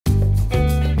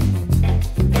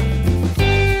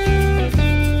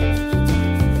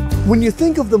When you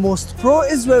think of the most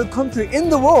pro-Israel country in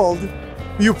the world,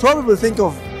 you probably think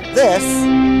of this,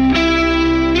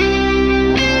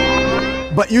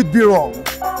 but you'd be wrong.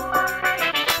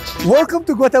 Welcome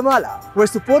to Guatemala, where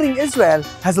supporting Israel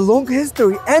has a long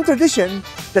history and tradition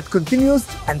that continues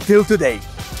until today.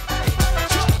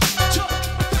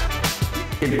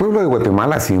 El pueblo de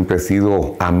Guatemala siempre ha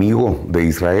sido amigo de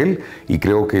Israel y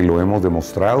creo que lo hemos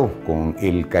demostrado con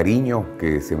el cariño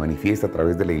que se manifiesta a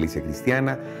través de la iglesia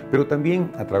cristiana, pero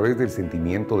también a través del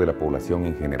sentimiento de la población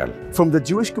en general. From the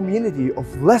Jewish community of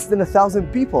less than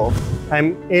 1,000 people,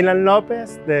 I'm Ilan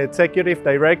Lopez, the Executive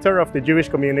Director of the Jewish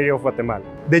Community of Guatemala.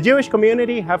 The Jewish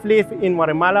community have lived in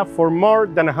Guatemala for more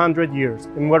than 100 years,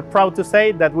 and we're proud to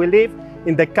say that we live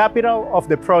in the capital of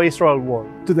the pro-Israel world.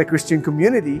 To the Christian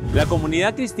community, la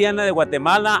comunidad cristiana de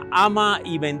Guatemala ama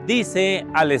y bendice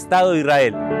al Estado de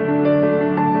Israel.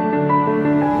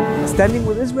 Standing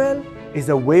with Israel is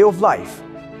a way of life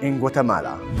in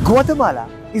Guatemala. Guatemala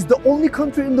is the only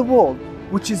country in the world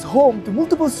which is home to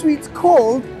multiple streets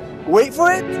called, wait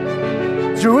for it,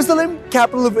 Jerusalem,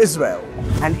 capital of Israel.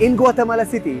 And in Guatemala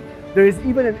City, there is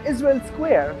even an Israel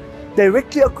Square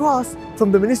directly across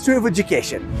from the Ministry of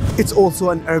Education. It's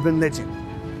also an urban legend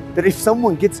that if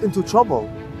someone gets into trouble,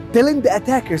 telling the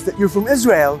attackers that you're from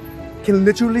Israel can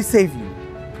literally save you,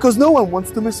 because no one wants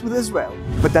to mess with Israel.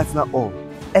 But that's not all.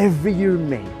 Every year in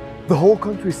May, the whole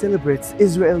country celebrates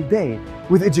Israel Day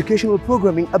with educational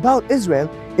programming about Israel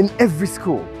in every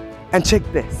school. And check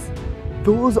this,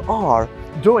 those are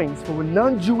drawings from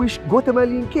non-Jewish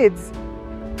Guatemalan kids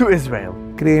to Israel.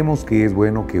 Creemos que es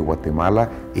bueno que Guatemala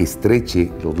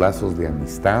estreche los lazos de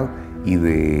amistad y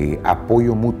de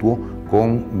apoyo mutuo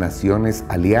con naciones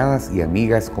aliadas y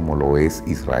amigas como lo es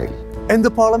Israel. In the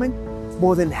parliament,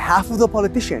 more than half of the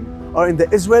politicians are in the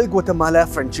Israel-Guatemala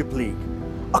Friendship League,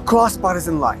 across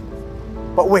partisan lines.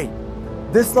 But wait,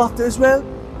 this love to Israel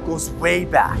goes way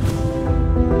back.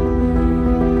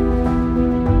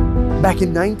 Back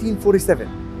in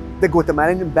 1947, the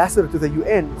Guatemalan ambassador to the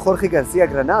UN, Jorge Garcia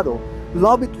Granado,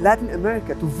 lobbied Latin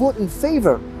America to vote in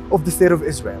favor of the State of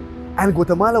Israel. And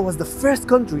Guatemala was the first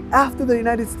country after the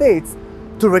United States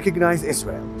to recognize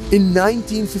Israel. In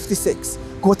 1956,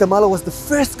 Guatemala was the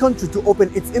first country to open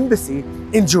its embassy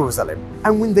in Jerusalem.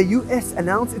 And when the US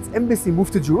announced its embassy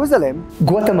moved to Jerusalem,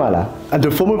 Guatemala,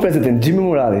 under former President Jimmy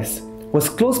Morales, was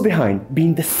close behind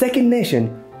being the second nation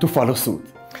to follow suit.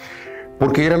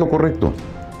 Porque era lo correcto.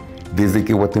 Desde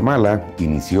que Guatemala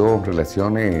inició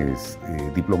relaciones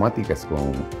diplomáticas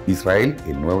con Israel,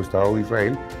 el nuevo Estado de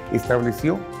Israel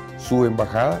estableció su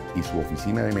embajada y su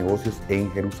oficina de negocios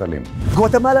en Jerusalén.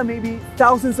 Guatemala may be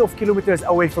thousands of kilometers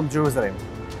away from Jerusalem,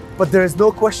 but there is no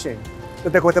question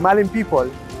that the Guatemalan people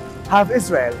have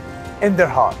Israel in their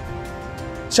heart.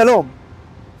 Shalom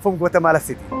from Guatemala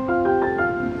City.